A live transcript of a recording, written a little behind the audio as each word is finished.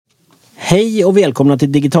Hej och välkomna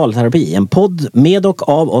till Digitalterapi, en podd med och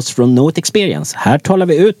av oss från Know It Experience. Här talar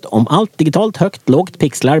vi ut om allt digitalt, högt, lågt,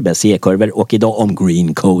 pixlar, BCE-kurvor och idag om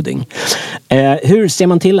green coding. Hur ser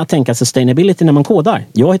man till att tänka sustainability när man kodar?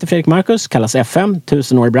 Jag heter Fredrik Marcus, kallas FM,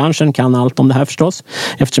 1000 år i branschen, kan allt om det här förstås,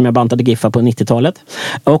 eftersom jag bantade Giffa på 90-talet.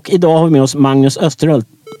 Och idag har vi med oss Magnus Österhult,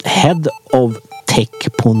 Head of Tech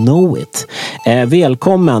på Know It.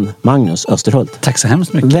 Välkommen Magnus Österhult. Tack så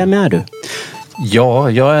hemskt mycket. Vem är du? Ja,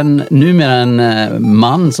 jag är numera en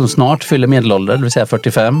man som snart fyller medelålder, det vill säga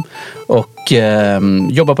 45. Och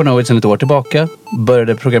jobbar på Know It sedan ett år tillbaka.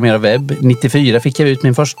 Började programmera webb. 94 fick jag ut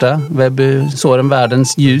min första webb, såg den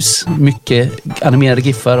världens ljus. Mycket animerade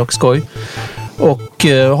giffar och skoj. Och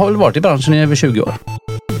har väl varit i branschen i över 20 år.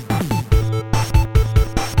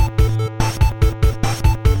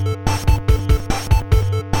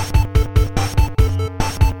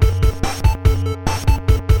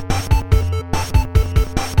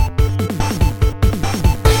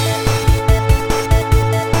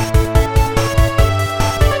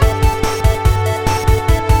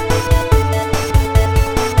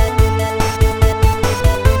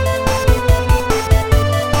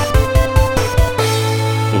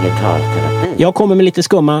 Jag kommer med lite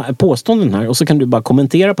skumma påståenden här och så kan du bara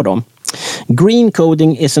kommentera på dem. Green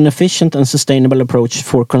coding is an efficient and sustainable approach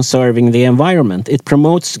for conserving the environment. It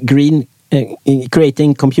promotes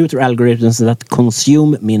creating computer algorithms that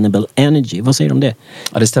consume minimal energy. Vad säger du om det?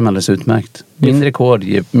 Ja, det stämmer alldeles utmärkt. Mindre kod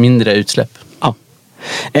ger mindre utsläpp. Ja.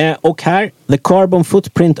 Och här, the carbon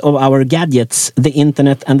footprint of our gadgets, the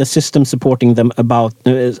internet and the system supporting them är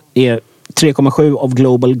 3,7 of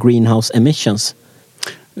global greenhouse emissions.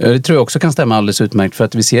 Det tror jag också kan stämma alldeles utmärkt, för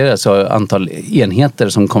att vi ser alltså antal enheter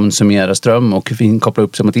som konsumerar ström och kopplar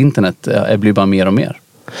upp sig mot internet blir bara mer och mer.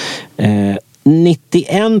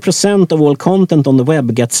 91% of all content on the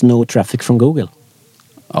web gets no traffic from Google.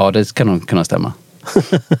 Ja, det kan nog kunna stämma.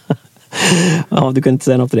 Ja, du kan inte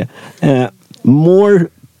säga något till det. More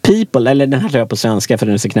people, eller den här jag på svenska för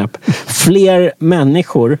den är så knapp. Fler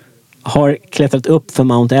människor har klättrat upp för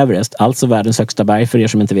Mount Everest, alltså världens högsta berg för er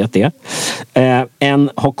som inte vet det. En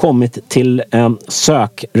har kommit till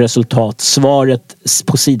sökresultatsvaret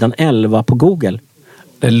på sidan 11 på Google.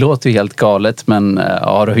 Det låter ju helt galet, men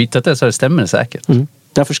har du hittat det så det stämmer det säkert.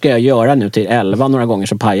 Därför ska jag göra nu till 11 några gånger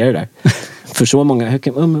så pajar det där. För så många,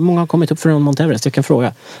 hur många har kommit upp från Mount Everest? Jag kan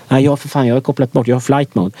fråga. Nej, jag har kopplat bort, jag har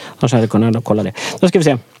flight mode. Annars hade jag kunnat kolla det. Då ska vi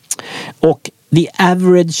se. Och the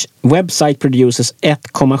average website produces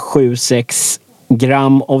 1,76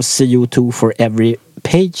 gram of CO2 for every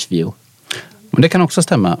page view. Men det kan också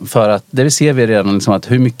stämma, för att det ser vi redan liksom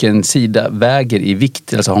att hur mycket en sida väger i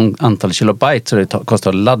vikt, alltså antal kilobyte så det kostar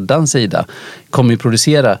att ladda en sida, kommer ju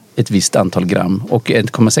producera ett visst antal gram, och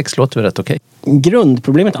 1,6 låter väl rätt okej.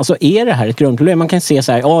 Grundproblemet, alltså är det här ett grundproblem? Man kan se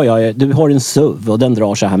så här, ja, du har en SUV och den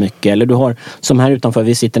drar så här mycket, eller du har, som här utanför,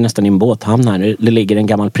 vi sitter nästan i en båthamn här, det ligger en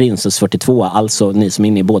gammal Princess 42, alltså ni som är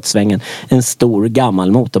inne i båtsvängen, en stor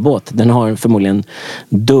gammal motorbåt. Den har förmodligen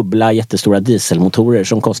dubbla jättestora dieselmotorer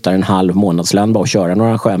som kostar en halv månadslön bara att köra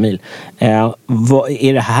några sjömil.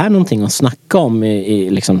 Är det här någonting att snacka om i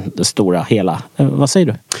liksom det stora hela? Vad säger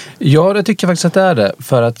du? Ja, det tycker jag faktiskt att det är det.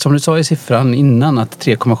 För att som du sa i siffran innan, att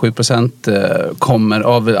 3,7% kommer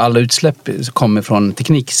av alla utsläpp kommer från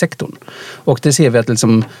tekniksektorn. Och det ser vi att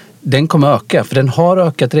liksom, den kommer öka, för den har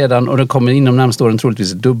ökat redan och den kommer inom närmaste åren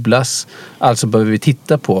troligtvis dubblas. Alltså behöver vi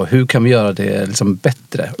titta på hur kan vi göra det liksom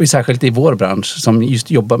bättre. Och särskilt i vår bransch som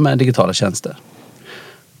just jobbar med digitala tjänster.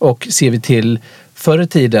 Och ser vi till förr i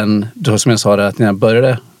tiden, då som jag sa det, att när jag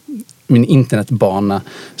började min internetbana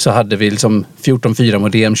så hade vi liksom 14.4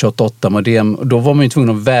 modem, 28.8 modem, och då var man ju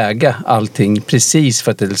tvungen att väga allting precis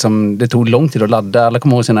för att det tog lång tid att ladda. Alla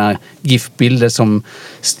kommer ihåg sina GIF-bilder som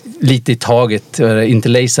lite i taget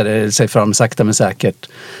interlacade sig fram sakta men säkert.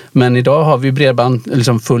 Men idag har vi bredband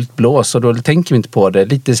liksom fullt blås och då tänker vi inte på det.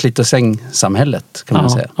 Lite slit och säng-samhället kan man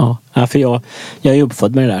säga. Ja, för jag är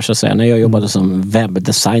uppfödd med det där så att säga. När jag jobbade som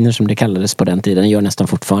webbdesigner som det kallades på den tiden, jag gör nästan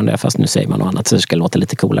fortfarande, fast nu säger man något annat så det ska låta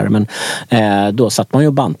lite coolare, men då satt man ju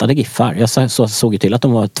och bantade giffar. Jag såg ju till att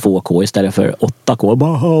de var 2K istället för 8K.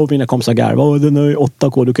 Bara, mina kompisar garva, den är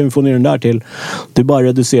 8K, du kan ju få ner den där till, du bara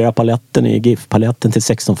reducerar paletten i GIF-paletten till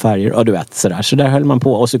 16 färger, och du vet sådär. Så där höll man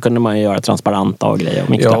på, och så kunde man ju göra transparenta och grejer.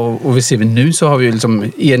 Ja, och vi ser nu så har vi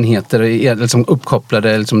liksom enheter liksom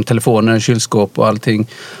uppkopplade, liksom telefoner, kylskåp och allting.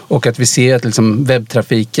 Och att vi ser att liksom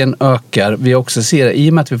webbtrafiken ökar. Vi också ser, i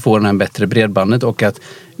och med att vi får den här bättre bredbandet och att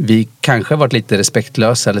vi kanske har varit lite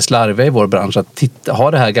respektlösa eller slarviga i vår bransch att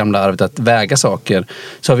ha det här gamla arvet att väga saker,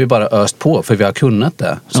 så har vi bara öst på för vi har kunnat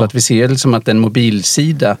det. Så att vi ser liksom att en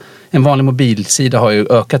vanlig mobilsida har ju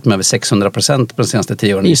ökat med över 600% på de senaste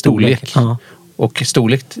 10 åren i storlek. Ja. Och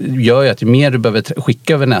storlek gör ju att ju mer du behöver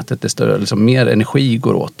skicka över nätet, desto liksom mer energi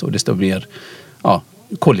går åt och desto mer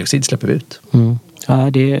koldioxid släpper vi ut. Mm. Ja,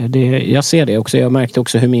 jag ser det också. Jag märkte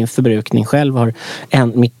också hur min förbrukning själv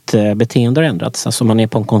mitt beteende har ändrats. Alltså man är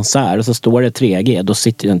på en konsert och så står det 3G, då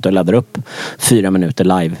sitter jag inte och laddar upp 4 minuter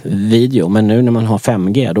live-video. Men nu när man har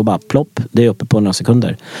 5G, då bara plopp, det är uppe på några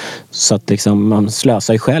sekunder. Så att liksom man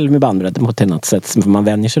slösar ju själv med bandbredden på ett annat sätt, för man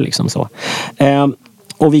vänjer sig liksom så.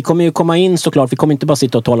 Och vi kommer ju komma in såklart, vi kommer inte bara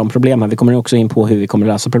sitta och tala om problem här, vi kommer också in på hur vi kommer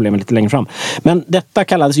lösa problemen lite längre fram. Men detta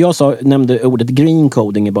kallades, nämnde ordet green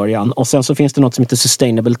coding i början, och sen så finns det något som heter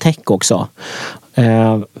sustainable tech också.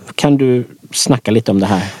 Kan du snacka lite om det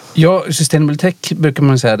här? Ja, sustainable tech brukar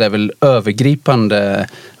man säga, det är väl övergripande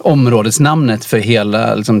områdesnamnet för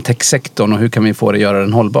hela liksom, techsektorn och hur kan vi få det att göra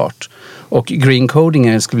den hållbart. Och green coding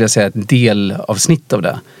är, skulle jag säga, ett delavsnitt av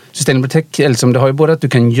det. Sustainable tech, det har ju både att du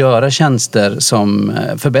kan göra tjänster som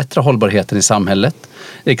förbättrar hållbarheten i samhället.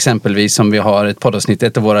 Exempelvis som vi har ett poddavsnitt,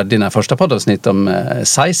 ett av dina första poddavsnitt om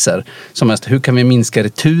Sizer, som är hur kan vi minska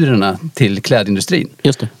returerna till klädindustrin.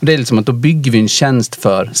 Just det. Det är liksom att då bygger vi en tjänst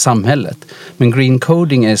för samhället. Men green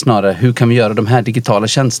coding är snarare hur kan vi göra de här digitala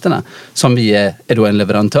tjänsterna som vi är då en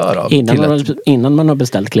leverantör av. Innan man har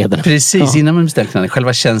beställt kläderna. Precis, innan man har beställt kläderna.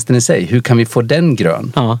 Själva tjänsten i sig, hur kan vi få den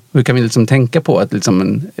grön? Ja. Hur kan vi liksom tänka på att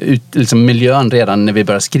miljön redan när vi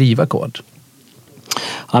börjar skriva kod?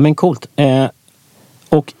 Ja, men coolt.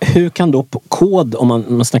 Och hur kan då kod, om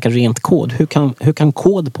man snackar rent kod, hur kan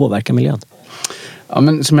kod påverka miljön? Ja,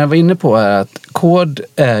 men som jag var inne på är att kod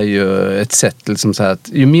är ju ett sätt liksom så här att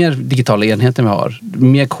ju mer digitala enheter vi har,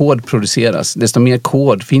 mer kod produceras, desto mer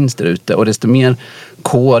kod finns där ute och desto mer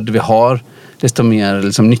kod vi har, desto mer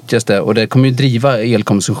liksom nyttjas det, och det kommer ju driva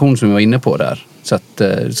elkonsumtion som vi var inne på där.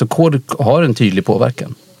 Så kod har en tydlig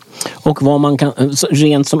påverkan. Och vad man kan,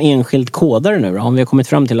 rent som enskild kodare nu då, om vi har kommit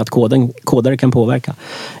fram till att kodare kan påverka,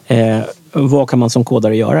 vad kan man som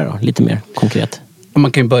kodare göra då, lite mer konkret?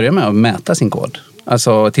 Man kan ju börja med att mäta sin kod.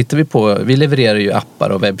 Alltså vi levererar ju appar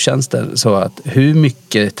och webbtjänster, så att hur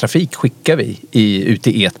mycket trafik skickar vi ut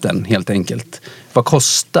i etern helt enkelt. Vad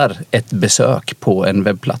kostar ett besök på en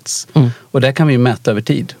webbplats? Och där kan vi mäta över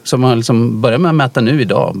tid. Så man liksom börjar med att mäta nu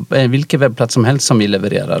idag, vilken webbplats som helst som vi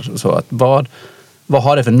levererar. Så att vad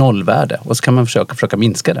har det för nollvärde? Och så kan man försöka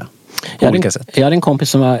minska det. Jag hade en kompis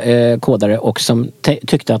som var kodare och som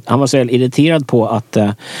tyckte att han var så irriterad på att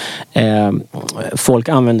folk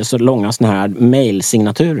använder så långa såna här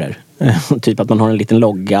mailsignaturer. Typ att man har en liten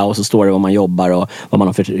logga och så står det vad man jobbar och vad man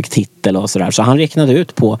har för titel och sådär. Så han räknade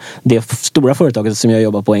ut på det stora företaget som jag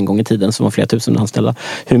jobbade på en gång i tiden, som var flera tusen anställda,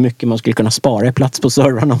 hur mycket man skulle kunna spara i plats på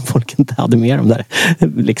servrarna om folk inte hade med de där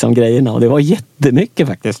liksom grejerna. Och det var jättemycket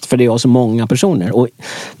faktiskt, för det var så många personer. Och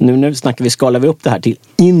nu skalar vi upp det här till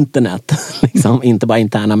internet, liksom, inte bara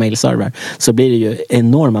interna mailserver, så blir det ju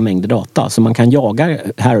enorma mängder data som man kan jaga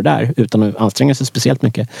här och där utan att anstränga sig speciellt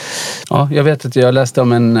mycket. Ja, jag vet att jag läste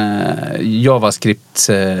om en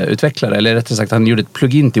JavaScript-utvecklare, eller rättare sagt han gjorde ett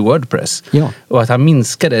plugin till WordPress. Ja. Och att han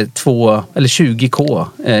minskade 20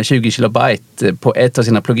 kilobyte på ett av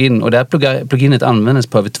sina plugin, och det här pluginet användes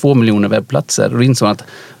på över 2 miljoner webbplatser, och insåg att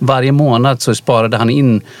varje månad så sparade han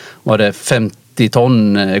in 50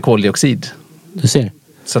 ton koldioxid. Du ser.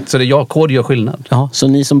 Så kod gör skillnad. Ja, så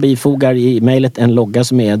ni som bifogar i mejlet en logga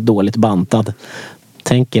som är dåligt bantad,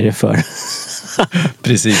 tänk er det för.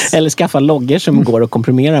 Precis. Eller skaffa loggor som går att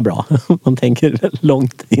komprimera bra. Man tänker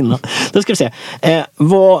långt innan. Då ska vi se.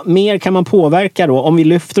 Vad mer kan man påverka då? Om vi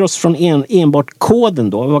lyfter oss från enbart koden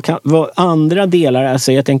då. Vad andra delar,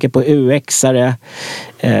 alltså jag tänker på UX-are,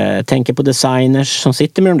 tänker på designers som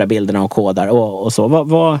sitter med de där bilderna och kodar och så.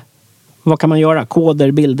 Vad kan man göra?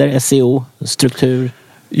 Koder, bilder, SEO, struktur?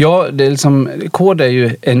 Ja, kod är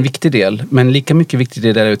ju en viktig del, men lika mycket viktig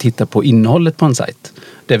del är att titta på innehållet på en sajt.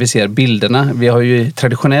 Där vi ser bilderna. Vi har ju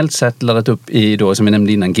traditionellt sett laddat upp i då, som vi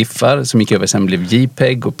nämnde innan, GIFar som gick över sen blev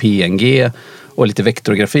JPEG och PNG och lite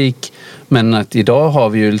vektorgrafik. Men att idag har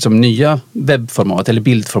vi ju liksom nya webbformat eller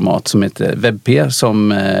bildformat som heter WebP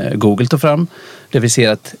som Google tog fram. Där vi ser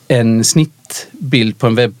att en snittbild på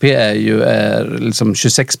en WebP är liksom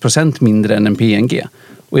 26% mindre än en PNG.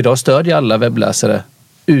 Och idag stödjer alla webbläsare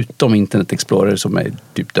utom Internet Explorer som är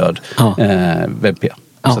typ död, WebP.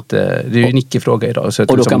 Ja. Så att, det är ju en icke-fråga idag. Så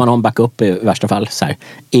och då kan man ha en backup i värsta fall. Så här,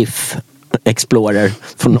 if Explorer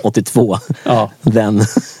från 82. Ja. Den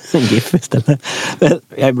GIF istället.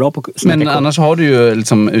 Jag är bra på att Men annars har du ju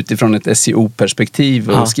liksom utifrån ett SEO-perspektiv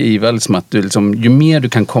och skriva liksom att du liksom, ju mer du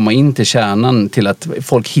kan komma in till kärnan till att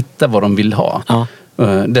folk hittar vad de vill ha. Ja.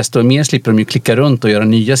 Desto mer slipper de ju klicka runt och göra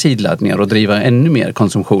nya sidladdningar och driva ännu mer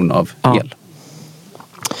konsumtion av el.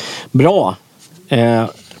 Bra.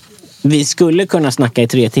 Vi skulle kunna snacka i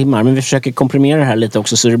 3 timmar, men vi försöker komprimera det här lite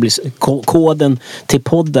också så det blir, koden till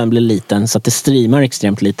podden blir liten så att det streamar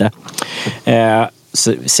extremt lite.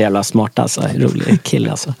 Så jävla smart alltså, rolig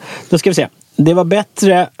kille alltså. Då ska vi se. Det var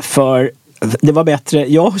bättre,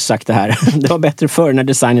 jag har sagt det här, det var bättre förr när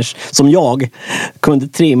designers som jag kunde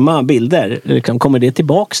trimma bilder. Kommer det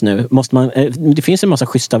tillbaks nu? Det finns en massa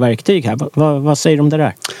schyssta verktyg här. Vad säger du om det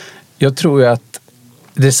där? Jag tror ju att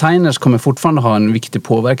designers kommer fortfarande ha en viktig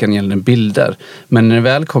påverkan gällande bilder. Men när det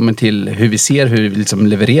väl kommer till hur vi ser hur vi liksom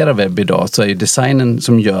levererar webb idag så är ju designen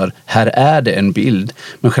som gör, här är det en bild.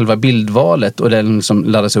 Men själva bildvalet och den som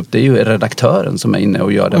laddas upp, det är ju redaktören som är inne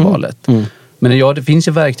och gör det valet. Men det finns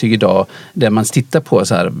ju verktyg idag där man tittar på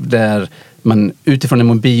så här, där man utifrån en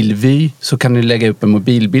mobilvy så kan du lägga upp en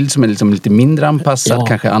mobilbild som är liksom lite mindre anpassad,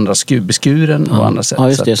 kanske andra beskuren och andra sätt. Ja,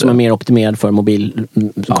 just det, som är mer optimerad för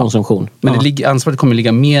mobilkonsumtion. Men ansvaret kommer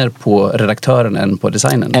ligga mer på redaktören än på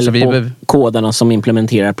designen. Eller så på kodarna som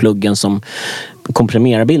implementerar pluggen som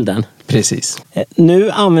komprimerar bilden. Precis. Nu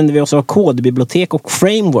använder vi oss av kodbibliotek och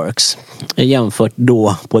frameworks jämfört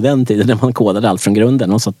då på den tiden när man kodade allt från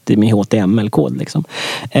grunden och satt med HTML-kod. Liksom.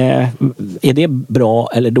 Är det bra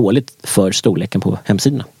eller dåligt för storleken på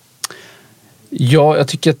hemsidorna? Ja, jag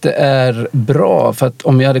tycker att det är bra för att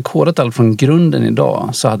om vi hade kodat allt från grunden idag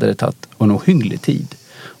så hade det tagit en ohygglig tid.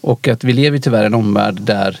 Och att vi lever tyvärr i en omvärld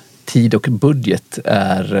där tid och budget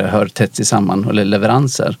hör tätt samman, eller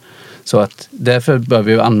leveranser. Så att därför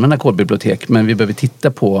behöver vi använda kodbibliotek, men vi behöver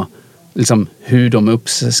titta på liksom hur de är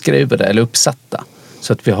uppskrivade eller uppsatta.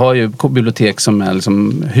 Så att vi har ju bibliotek som är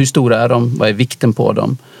liksom, hur stora är de, vad är vikten på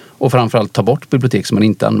dem och framförallt ta bort bibliotek som man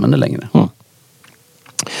inte använder längre.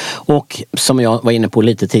 Och som jag var inne på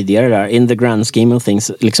lite tidigare där, in the grand scheme of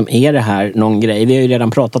things, liksom är det här någon grej? Vi har ju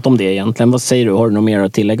redan pratat om det egentligen. Vad säger du? Har du något mer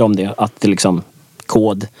att tillägga om det? Att det liksom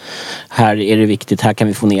kod, här är det viktigt, här kan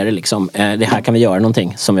vi få ner det liksom. Det här kan vi göra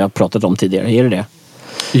någonting som vi har pratat om tidigare. Är det det?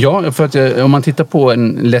 Ja, för att om man tittar på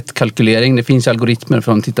en lätt kalkylering, det finns algoritmer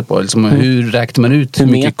för att titta på liksom, hur räknar man ut hur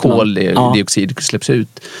mycket koldioxid släpps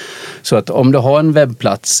ut. Så att om du har en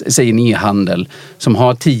webbplats, säg en e-handel, som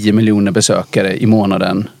har 10 miljoner besökare i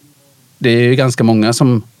månaden, det är ju ganska många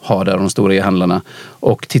som har där, de stora e-handlarna,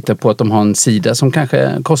 och tittar på att de har en sida som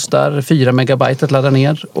kanske kostar 4 megabyte att ladda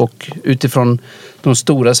ner, och utifrån de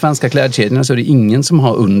stora svenska klädkedjorna så är det ingen som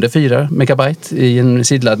har under 4 megabyte i en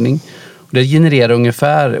sidladdning. Det genererar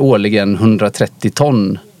ungefär årligen 130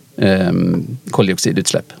 ton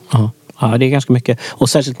koldioxidutsläpp. Ja, det är ganska mycket. Och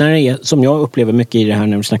särskilt när det är, som jag upplever mycket i det här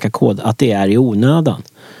när vi snackar kod, att det är i onödan.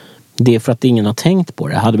 Det är för att ingen har tänkt på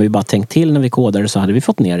det. Hade vi bara tänkt till när vi kodade så hade vi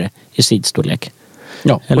fått ner det i sidstorlek.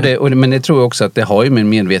 Ja, men det tror jag också att det har ju med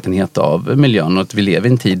medvetenhet av miljön och att vi lever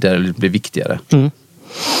i en tid där det blir viktigare.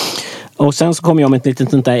 Och sen så kommer jag med ett litet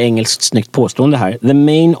sånt där engelskt snyggt påstående här. The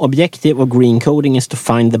main objective of green coding is to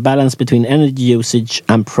find the balance between energy usage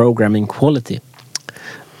and programming quality.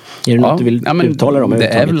 Är det något du vill uttala om? Det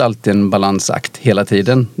är väl alltid en balansakt hela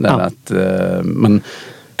tiden. Där att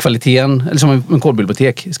kvaliteten, eller som en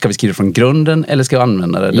kodbibliotek, ska vi skriva från grunden eller ska vi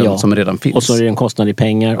använda den som redan finns? Och så är det en kostnad i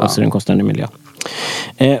pengar och så är det en kostnad i miljö.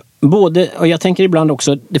 Och jag tänker ibland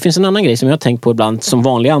också, det finns en annan grej som jag har tänkt på ibland som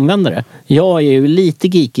vanlig användare. Jag är ju lite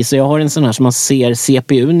geeky så jag har en sån här som man ser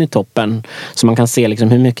CPUn i toppen, så man kan se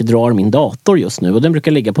liksom hur mycket drar min dator just nu, och den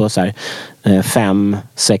brukar ligga på så här 5,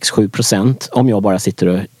 6, 7% om jag bara sitter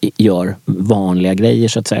och gör vanliga grejer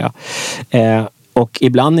så att säga. Och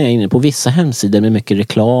ibland är jag inne på vissa hemsidor med mycket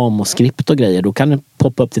reklam och skript och grejer. Då kan det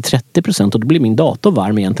poppa upp till 30% och då blir min dator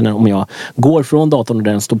varm egentligen om jag går från datorn och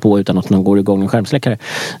den står på utan att man går igång en skärmsläckare.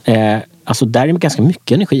 Alltså där är det ganska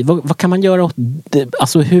mycket energi. Vad kan man göra åt det?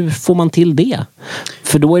 Alltså hur får man till det?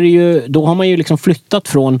 För då har man ju liksom flyttat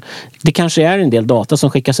från, det kanske är en del data som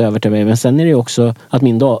skickas över till mig, men sen är det ju också att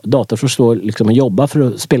min dator får stå liksom och jobba för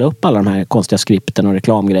att spela upp alla de här konstiga skripten och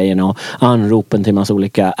reklamgrejerna och anropen till massa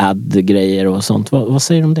olika ad-grejer och sånt. Vad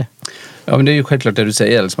säger du om det? Ja, men det är ju självklart det du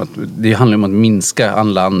säger. Liksom att det handlar om att minska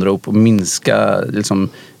alla anrop och minska liksom,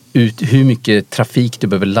 ut hur mycket trafik du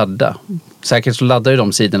behöver ladda. Säkert så laddar ju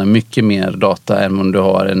de sidorna mycket mer data än om du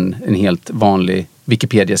har en helt vanlig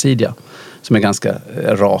Wikipedia-sida. som är ganska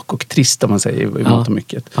rak och trist om man säger i mångt och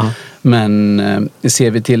mycket. Men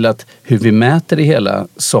ser vi till att hur vi mäter det hela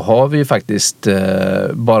så har vi ju faktiskt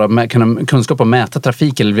bara kunskap om att mäta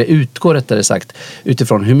trafik, eller vi utgår rättare sagt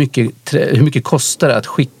utifrån hur mycket kostar det att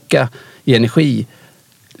skicka i energi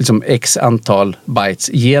liksom x antal bytes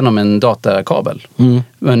genom en datakabel.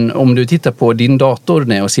 Men om du tittar på din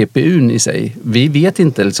dator och CPUn i sig, vi vet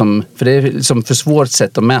inte liksom, för det är liksom för svårt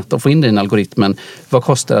sätt att mäta och få in den algoritmen. Vad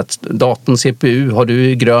kostar att datorn CPU, har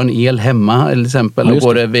du grön el hemma till exempel, och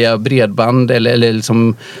går det via bredband eller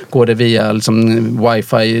liksom, går det via liksom,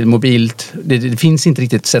 wifi mobilt? Det finns inte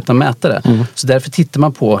riktigt sätt att mäta det. Så därför tittar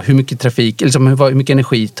man på hur mycket trafik, liksom, hur mycket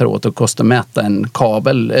energi tar åt och kostar mäta en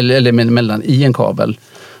kabel eller mellan i en kabel.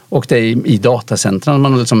 Och det är i datacentren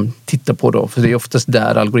man liksom tittar på då, för det är oftast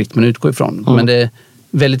där algoritmen utgår ifrån. Men det är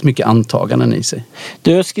väldigt mycket antaganden i sig.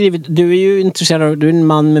 Du har skrivit, du är ju intresserad, du är en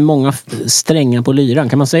man med många strängar på lyran.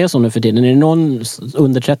 Kan man säga så nu för tiden? Är det någon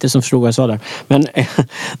under 30 som förstår vad jag sa där? Men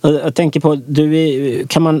jag tänker på,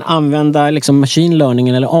 kan man använda liksom machine learning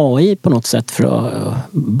eller AI på något sätt för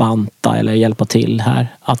att banta eller hjälpa till här?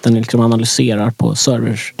 Att den liksom analyserar på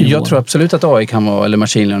servers? Jag tror absolut att AI kan vara, eller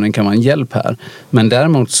machine learning kan vara en hjälp här. Men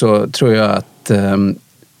däremot så tror jag att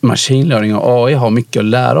machine learning och AI har mycket att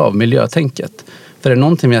lära av miljötänket. För det är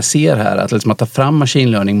någonting jag ser här, att liksom att ta fram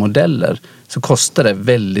machine learning-modeller så kostar det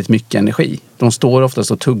väldigt mycket energi. De står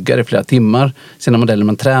oftast och tuggar i flera timmar, sina modeller,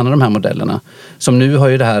 man tränar de här modellerna. Som nu har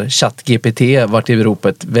ju det här ChatGPT varit i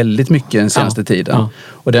ropet väldigt mycket den senaste tiden.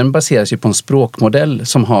 Och den baseras ju på en språkmodell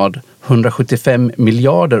som har 175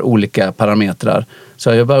 miljarder olika parametrar. Så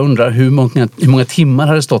jag bara undrar hur många timmar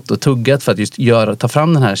har det stått och tuggat för att just ta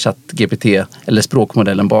fram den här ChatGPT eller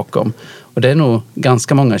språkmodellen bakom. Och det är nog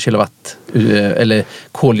ganska många kilowatt eller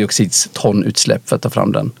koldioxidston utsläpp för att ta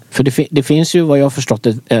fram den. För det finns ju vad jag har förstått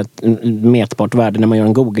ett mätbart värde när man gör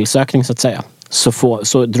en Google-sökning så att säga.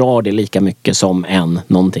 Så drar det lika mycket som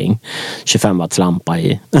någonting 25 watts lampa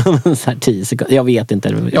i så här 10 sekunder. Jag vet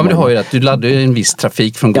inte. Ja, men du har ju att du laddar en viss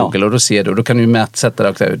trafik från Google och då ser du, och då kan du sätta det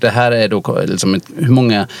också. Det här är då liksom hur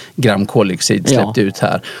många gram koldioxid släppt ut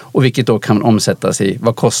här, och vilket då kan omsättas i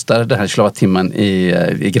vad kostar den här kilowattimmen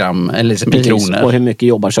i gram eller i kronor. Och hur mycket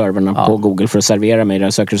jobbar serverna på Google för att servera mig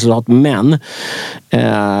det sökresultat. Men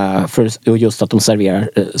för just att de serverar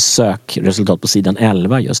sökresultat på sidan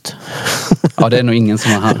 11 just. Ja, det är nog ingen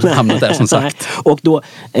som har hamnat där som sagt. Och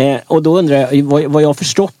då undrar jag, vad jag har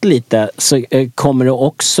förstått lite så kommer det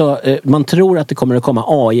också, man tror att det kommer att komma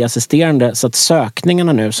AI-assisterande så att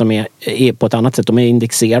sökningarna nu som är på ett annat sätt, de är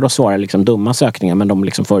indexerade och svarar liksom dumma sökningar men de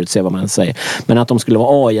liksom förutser vad man säger. Men att de skulle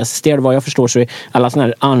vara AI-assisterade, vad jag förstår så är alla sådana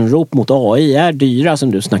här anrop mot AI är dyra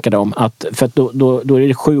som du snackade om. För att då är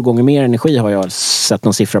det 7 gånger mer energi har jag sett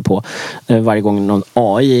någon siffra på varje gång någon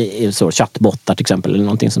AI är så, chattbottar till exempel eller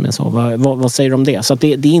någonting som är så. Vad säger du om det? Så att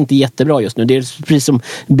det är inte jättebra just nu. Det är precis som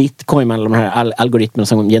Bitcoin med alla de här algoritmerna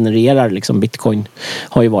som genererar liksom Bitcoin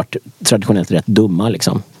har ju varit traditionellt rätt dumma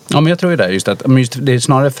liksom. Ja, men jag tror ju det. Just det är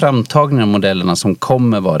snarare framtagningen av modellerna som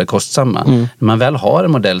kommer vara kostsamma. När man väl har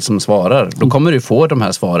en modell som svarar, då kommer du få de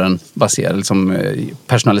här svaren baserade, liksom,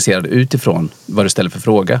 personaliserade utifrån vad du ställer för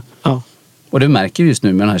fråga. Ja. Och det märker vi just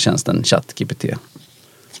nu med den här tjänsten ChatGPT.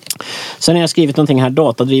 Sen har jag skrivit någonting här,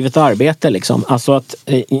 datadrivet arbete liksom. Alltså att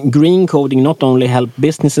green coding not only help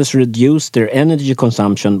businesses reduce their energy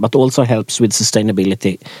consumption but also helps with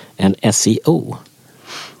sustainability and SEO.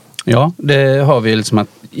 Ja, det har vi liksom att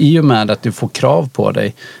i och med att du får krav på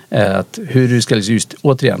dig att hur du ska just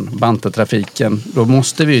återigen banta trafiken, då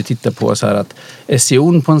måste vi ju titta på så här att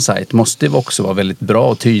SEO på en sajt måste också vara väldigt bra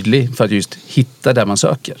och tydlig för att just hitta där man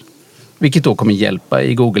söker. Vilket då kommer hjälpa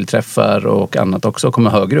i Google-träffar och annat också, kommer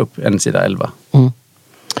högre upp än sida 11.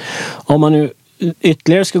 Om man nu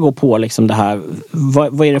ytterligare ska gå på liksom det här,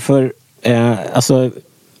 vad är det för, alltså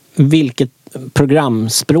vilket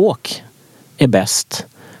programspråk är bäst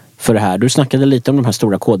för det här? Du snackade lite om de här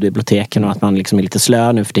stora kodbiblioteken och att man liksom är lite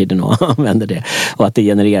slö nu för tiden och använder det. Och att det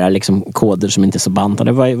genererar liksom koder som inte är så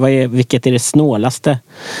bantade. Vilket är det snålaste?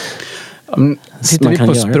 Tittar vi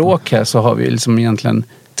på språk här så har vi liksom egentligen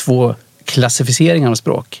 2 klassificeringar av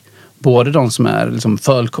språk. Både de som är liksom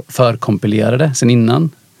förkompilerade sen innan,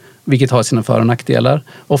 vilket har sina för- och nackdelar.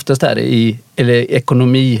 Oftast är det eller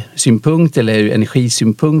ekonomisynpunkt eller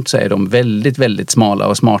energisynpunkt så är de väldigt, väldigt smala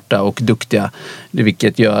och smarta och duktiga.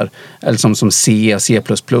 Vilket gör, eller som C, C++.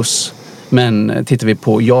 Men tittar vi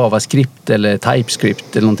på JavaScript eller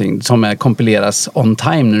TypeScript eller någonting som kompileras on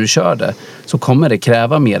time när du kör det, så kommer det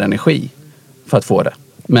kräva mer energi för att få det.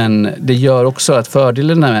 Men det gör också att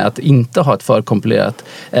fördelen med att inte ha ett förkompilerat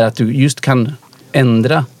är att du just kan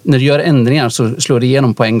när du gör ändringar så slår det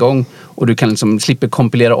igenom på en gång och du kan liksom slippa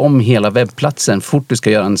kompilera om hela webbplatsen fort du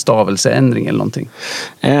ska göra en stavelseändring eller någonting.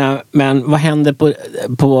 Men vad händer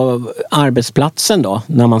på arbetsplatsen då?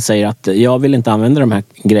 När man säger att jag vill inte använda de här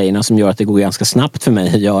grejerna som gör att det går ganska snabbt för mig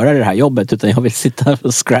att göra det här jobbet, utan jag vill sitta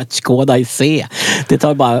och scratch-koda i C. Det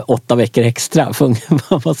tar bara 8 veckor extra.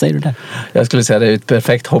 Vad säger du där? Jag skulle säga att det är ett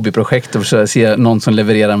perfekt hobbyprojekt att försöka se någon som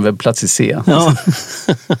levererar en webbplats i C. Ja.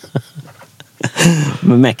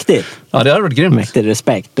 Men mäktigt. Ja, det har varit grymt. Mäktigt,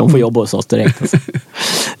 respekt. De får jobba hos oss direkt. Alltså.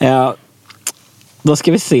 Då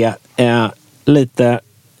ska vi se lite...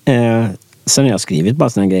 Sen har jag skrivit bara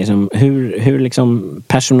sådana grejer som hur liksom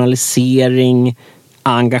personalisering,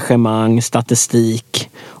 engagemang, statistik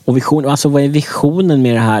och vision. Alltså vad är visionen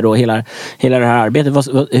med det här och hela det här arbetet?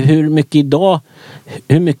 Hur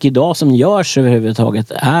mycket idag som görs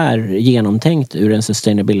överhuvudtaget är genomtänkt ur en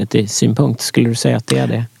sustainability-synpunkt? Skulle du säga att det är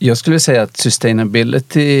det? Jag skulle säga att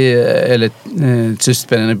sustainability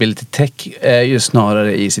tech är ju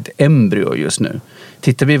snarare i sitt embryo just nu.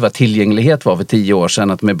 Tittar vi vad tillgänglighet var för 10 år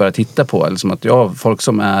sedan, att man börjar titta på liksom att folk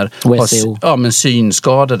som har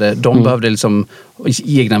synskadade, de behövde liksom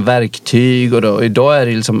egna verktyg och idag är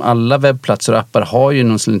det liksom alla webbplatser och appar har ju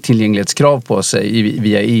någon slags tillgänglighetskrav på sig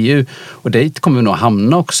via EU, och det kommer vi nog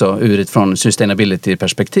hamna också ur ett från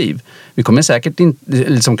sustainability-perspektiv. Vi kommer säkert inte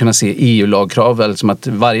liksom kunna se EU-lagkrav eller som att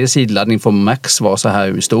varje sidladdning får max vara så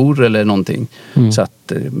här stor eller någonting. Så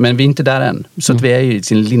att, men vi är inte där än. Så att vi är ju i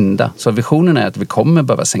sin linda. Så visionen är att vi kommer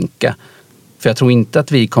behöva sänka. För jag tror inte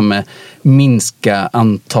att vi kommer minska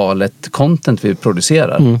antalet content vi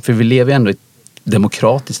producerar. För vi lever ändå i ett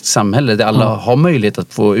demokratiskt samhälle där alla har möjlighet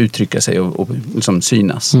att få uttrycka sig och liksom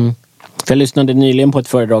synas. För jag lyssnade nyligen på ett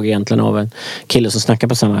föredrag egentligen av en kille som snackar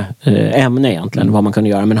på samma ämne egentligen, vad man kunde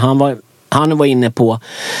göra. Men han var inne på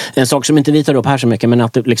en sak som inte vi tar upp här så mycket, men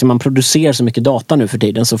att liksom man producerar så mycket data nu för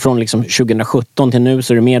tiden. Så från liksom 2017 till nu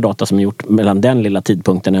så är det mer data som är gjort mellan den lilla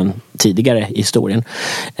tidpunkten än tidigare i historien.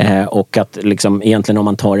 Och att liksom egentligen om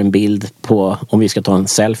man tar en bild på, om vi ska ta en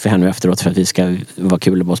selfie här nu efteråt för att vi ska vara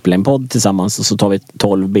kul att spela en podd tillsammans, så tar vi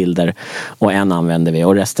 12 bilder och en använder vi.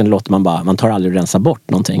 Och resten låter man tar aldrig rensa bort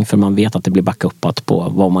någonting, för man vet att det blir backupat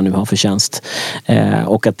på vad man nu har för tjänst.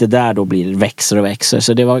 Och att det där då växer och växer.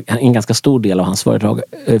 Så det var en ganska stor del av hans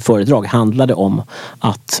föredrag handlade om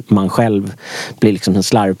att man själv blir liksom en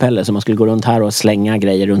slarvpelle, så man skulle gå runt här och slänga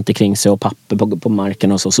grejer runt omkring sig och papper på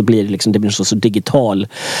marken och så blir det liksom, det blir så digital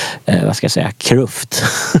kruft.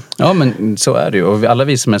 Ja, men så är det ju. Och alla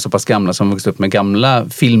vi som är så pass gamla som vuxit upp med gamla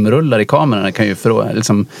filmrullar i kamerorna kan ju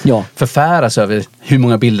förfäras över hur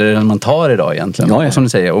många bilder man tar idag egentligen. Ja. Som du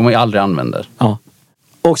säger, och man aldrig använder. Ja.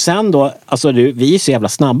 Och sen då, alltså vi är så jävla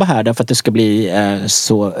snabba här därför att det ska bli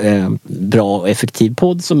så bra och effektiv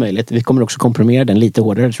podd som möjligt. Vi kommer också komprimera den lite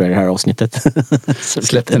hårdare tror jag i det här avsnittet.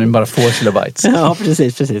 Släppte den bara 4 kilobytes. Ja,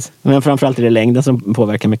 precis. Men framförallt är det längden som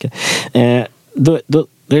påverkar mycket. Då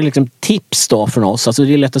är det liksom tips då från oss. Alltså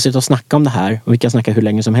det är lätt att sitta och snacka om det här. Och vi kan snacka hur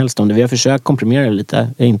länge som helst om det. Vi har försökt komprimera det lite.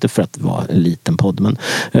 Inte för att vara en liten podd, men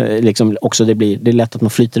liksom också det är lätt att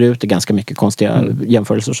man flyter ut. Det är ganska mycket konstiga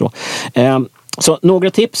jämförelser och så. Så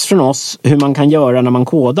några tips från oss hur man kan göra när man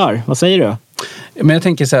kodar. Vad säger du? Men jag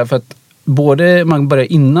tänker så här, för att både man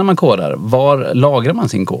börjar innan man kodar, var lagrar man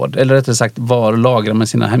sin kod? Eller rättare sagt, var lagrar man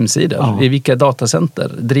sina hemsidor? Ja. I vilka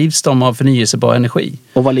datacenter? Drivs de av förnyelsebar energi?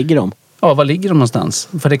 Och var ligger de? Ja, var ligger de någonstans?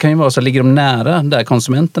 För det kan ju vara så, ligger de nära där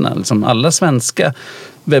konsumenterna? Liksom alla svenska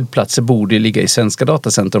webbplatser borde ligga i svenska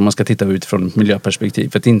datacenter om man ska titta utifrån ett miljöperspektiv.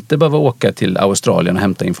 För att inte behöva åka till Australien och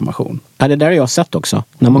hämta information. Ja, det där har jag sett också.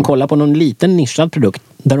 När man kollar på någon liten nischad produkt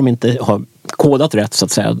där de inte har kodat rätt så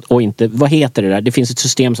att säga. Och inte, vad heter det där? Det finns ett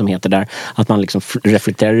system som heter där att man liksom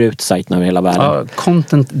reflekterar ut sajterna över hela världen. Ja,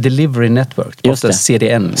 Content Delivery Network. Just det.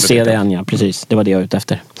 CDN. CDN, ja, precis. Det var det jag var ute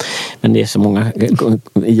efter. Men det är så många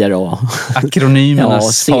IRA.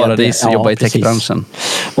 Akronymernas paradis att jobba i techbranschen.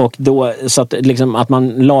 Och då, så att, liksom, att man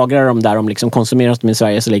lagrar dem där, om liksom konsumeras de i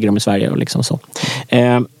Sverige så ligger de i Sverige och liksom så.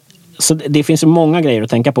 Så det finns ju många grejer att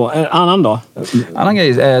tänka på. Annan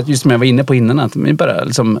grej är just som jag var inne på innan, att vi bara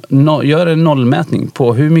liksom gör en nollmätning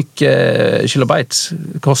på hur mycket kilobytes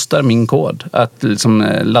kostar min kod att liksom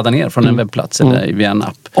ladda ner från en webbplats eller via en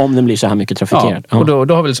app. Om den blir så här mycket trafikerad. Ja, och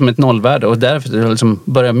då har vi liksom ett nollvärde och därför liksom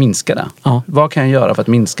börja minska det. Ja. Vad kan jag göra för att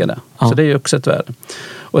minska det? Ja. Så det är ju också ett värde.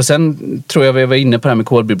 Och sen tror jag vi var inne på det här med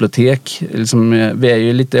kodbibliotek. Liksom, vi är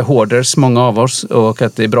ju lite hoarders, många av oss, och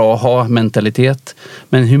att det är bra att ha mentalitet.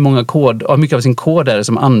 Men hur mycket av sin kod är det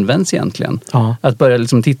som används egentligen? Ja. Att börja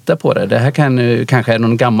liksom titta på det. Det här kanske är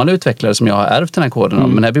någon gammal utvecklare som jag har ärvt den här koden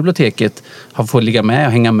om. Men det här biblioteket får ligga med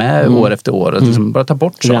och hänga med år efter år. Att liksom bara ta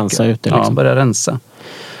bort saker. Rensa ut det liksom. Ja, börja rensa.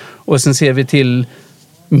 Och sen ser vi till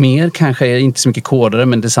mer kanske inte så mycket kodare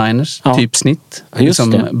men designers, typsnitt.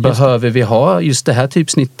 Behöver vi ha just det här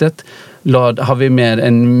typsnittet? Har vi med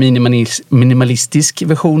en minimalistisk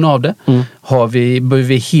version av det? Behöver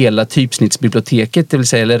vi hela typsnittsbiblioteket, det vill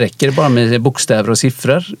säga, eller räcker det bara med bokstäver och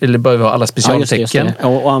siffror? Eller behöver vi ha alla specialtecken? Just det.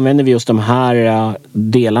 Och använder vi just de här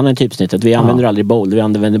delarna i typsnittet? Vi använder aldrig bold, vi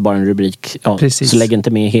använder bara en rubrik. Så lägg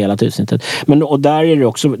inte med hela typsnittet. Men och där är det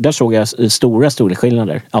också, där såg jag stora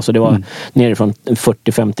skillnader. Alltså det var nere från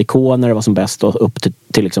 40-50K när det var som bäst och upp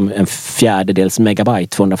till liksom en fjärdedels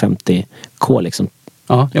megabyte, 250K liksom.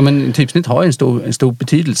 Ja, men typsnitt har en stor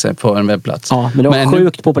betydelse på en webbplats. Ja, men det var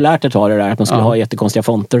sjukt populärt att ha det där, att man skulle ha jättekonstiga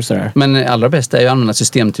fonter och sådär. Men allra bästa är ju att använda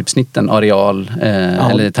systemtypsnitten, Areal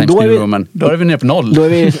eller Times New Roman. Då är vi nere på 0. Då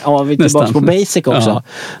är vi tillbaka på basic också.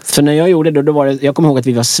 För när jag gjorde det, då var det, jag kommer ihåg att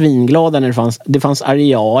vi var svinglada när det fanns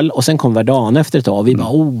Areal och sen kom Verdana efter ett tag. Vi bara,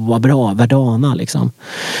 vad bra, Verdana liksom.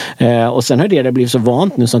 Och sen har det blivit så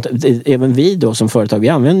vant nu så att även vi då som företag, vi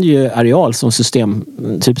använder ju Areal som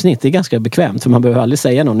systemtypsnitt. Det är ganska bekvämt, för man behöver aldrig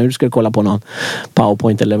säga någon, nu ska du kolla på någon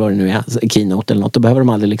PowerPoint eller vad det nu är, Keynote eller något, då behöver de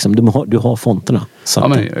aldrig liksom, du har fonterna. Så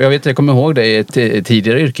men jag kommer ihåg det i ett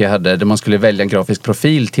tidigare yrke jag hade, där man skulle välja en grafisk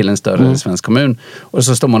profil till en större svensk kommun, och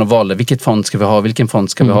så står man och valde, vilket font ska vi ha, vilken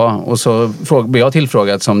font ska vi ha, och så blev jag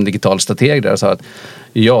tillfrågad som digital strateg där och sa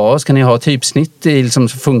att ska ni ha typsnitt som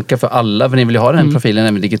funkar för alla, för ni vill ju ha den här profilen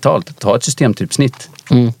även digitalt, ta ett systemtypsnitt.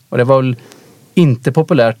 Och det var väl inte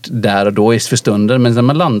populärt där och då för stunden, men när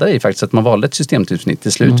man landade i faktiskt att man valde ett systemtypsnitt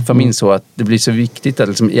till slut, för man så att det blir så viktigt att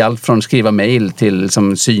liksom, i allt från skriva mejl till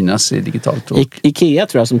liksom, synas i digitalt. IKEA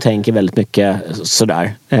tror jag som tänker väldigt mycket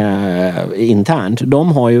sådär internt.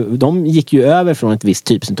 De gick ju över från ett visst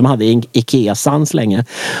typsnitt. De hade IKEA-sans länge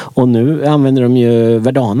och nu använder de ju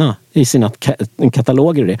Verdana i sina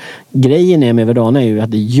kataloger. Det. Grejen är med Verdana är ju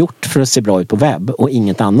att det är gjort för att se bra ut på webb och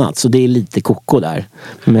inget annat. Så det är lite koko där.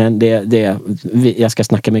 Men jag ska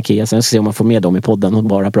snacka med IKEA sen, ska se om man får med dem i podden och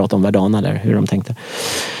bara prata om Verdana där, hur de tänkte.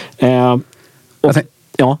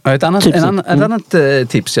 Ett annat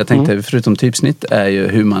tips jag tänkte, förutom typsnitt, är ju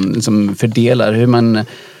hur man liksom fördelar, hur man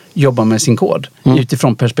jobbar med sin kod.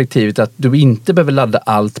 Utifrån perspektivet att du inte behöver ladda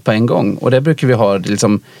allt på en gång. Och det brukar vi ha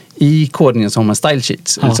liksom, i kodningen som har man style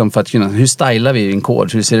sheets. Liksom för att kunna, hur stylar vi en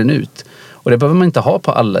kod? Hur ser den ut? Och det behöver man inte ha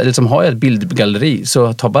på alla. Liksom, har jag ett bildgalleri,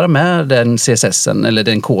 så ta bara med den CSSen eller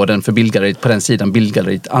den koden för bildgalleriet på den sidan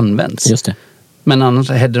bildgalleriet används. Just det. Men annars,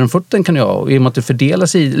 headern och footern kan jag ha. Och i och med att du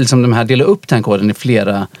fördelar liksom delar upp den koden i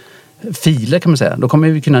flera filer kan man säga. Då kommer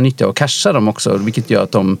vi kunna nyttja och cacha dem också. Vilket gör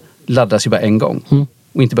att de laddas ju bara en gång.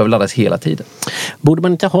 Och inte behöver laddas hela tiden. Borde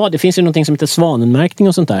man inte ha, det finns ju någonting som heter svanenmärkning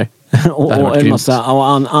och sånt där. och en massa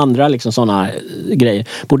andra liksom sådana grejer.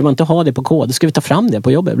 Borde man inte ha det på kod? Ska vi ta fram det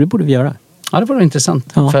på jobbet? Det borde vi göra. Ja, det var intressant.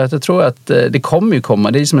 Ja. För att jag tror att det kommer ju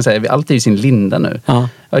komma. Det är som jag säger, allt är i sin linda nu. Ja.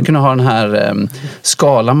 Jag kunde ha den här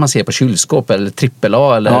skalan man ser på kylskåp eller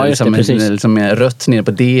AAA eller liksom rött ner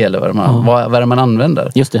på D eller vad är det man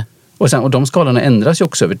använder. Just det. Och de skalorna ändras ju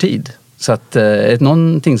också över tid. Så att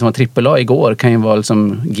någonting som var AAA igår kan ju vara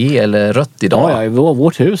liksom G eller rött idag. Ja,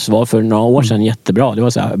 vårt hus var för några år sedan jättebra. Det var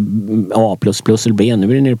så här A++ eller B. Nu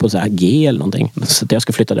är det nere på så här G eller någonting. Så jag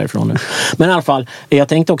ska flytta därifrån nu. Men i alla fall, jag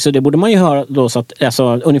tänkte också, det borde man ju höra då, så att, alltså,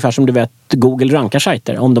 ungefär som du vet, Google rankar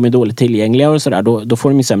sajter. Om de är dåligt tillgängliga och sådär, då får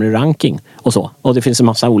de ju sämre ranking och så. Och det finns en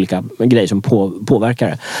massa olika grejer som påverkar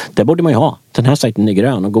det. Det borde man ju ha. Den här sajten är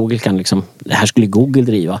grön och Google kan liksom, det här skulle Google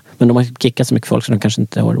driva. Men de har kickat så mycket folk så de kanske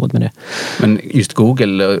inte har råd med det. Men just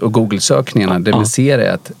Google och Google-sökningarna, det vi ser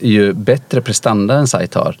är att ju bättre prestanda en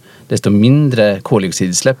sajt har, desto mindre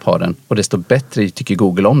koldioxidutsläpp har den och desto bättre tycker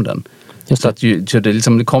Google om den. Så att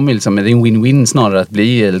det kommer liksom, det är en win-win snarare att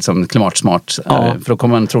bli liksom klimatsmart. För då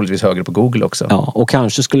kommer man troligtvis högre på Google också. Ja, och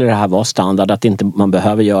kanske skulle det här vara standard att inte man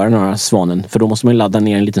behöver göra några svanen. För då måste man ladda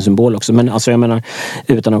ner en liten symbol också. Men alltså jag menar,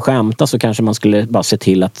 utan att skämta så kanske man skulle bara se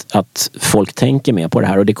till att folk tänker mer på det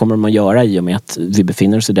här. Och det kommer man göra i och med att vi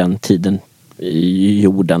befinner oss i den tiden i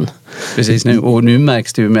jorden. Precis, och nu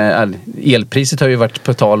märks det ju med elpriset har ju varit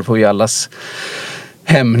på tal på i allas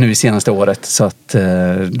hem nu i senaste året, så att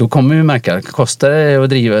då kommer vi märka, kostar det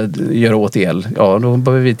att göra åt el, ja då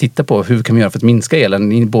behöver vi titta på hur kan vi göra för att minska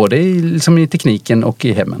elen både i tekniken och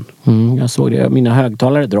i hemmen. Jag såg det, mina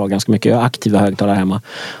högtalare drar ganska mycket, jag har aktiva högtalare hemma.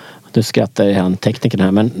 Du skrattar han tekniken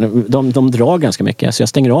här, men de drar ganska mycket, så jag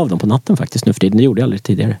stänger av dem på natten faktiskt nu för tiden, det gjorde jag aldrig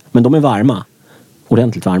tidigare. Men de är varma.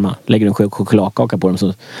 Ordentligt varma. Lägger en chokladkaka på dem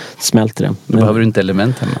så smälter det. Men behöver du inte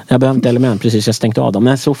element hemma? Jag behöver inte element, precis. Jag stängt av dem.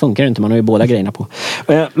 Men så funkar det inte. Man har ju båda grejerna på.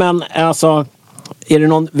 Men alltså, Är det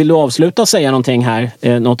någon, vill du avsluta och säga någonting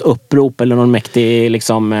här? Något upprop eller någon mäktig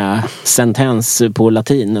liksom, sentens på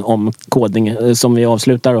latin om kodning som vi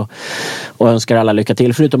avslutar och önskar alla lycka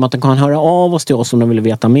till. Förutom att de kan höra av oss till oss om de vill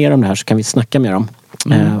veta mer om det här, så kan vi snacka med dem.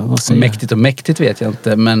 Mäktigt och mäktigt vet jag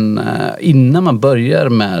inte, men innan man börjar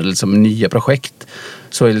med liksom nya projekt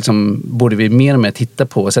så är liksom, borde vi mer och mer titta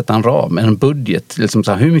på och sätta en ram, en budget. Liksom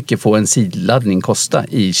så här, hur mycket får en sidladdning kosta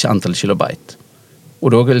i antal kilobyte?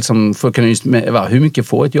 Och då liksom, hur mycket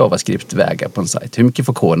får ett JavaScript väga på en sajt? Hur mycket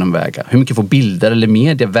får koden väga? Hur mycket får bilder eller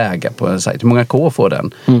media väga på en sajt? Hur många K får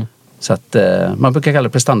den? Så att man brukar kalla det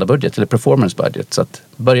prestandabudget eller performance budget. Så att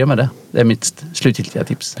börja med det. Det är mitt slutgiltiga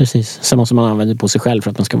tips. Precis. Sen måste man använda det på sig själv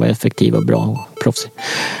för att man ska vara effektiv och bra och proffsig.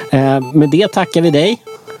 Med det tackar vi dig.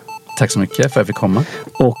 Tack så mycket för att jag fick komma.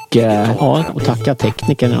 Och tacka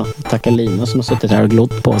teknikerna. Tacka Lina som har suttit här och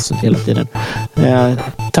glott på oss hela tiden.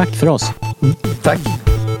 Tack för oss. Tack.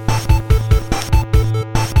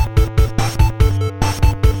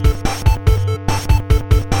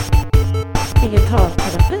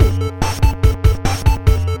 Digitalterapi.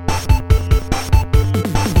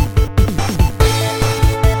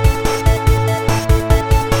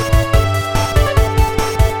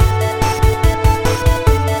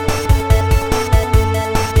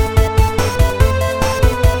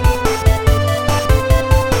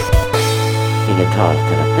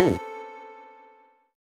 Digitalterapi.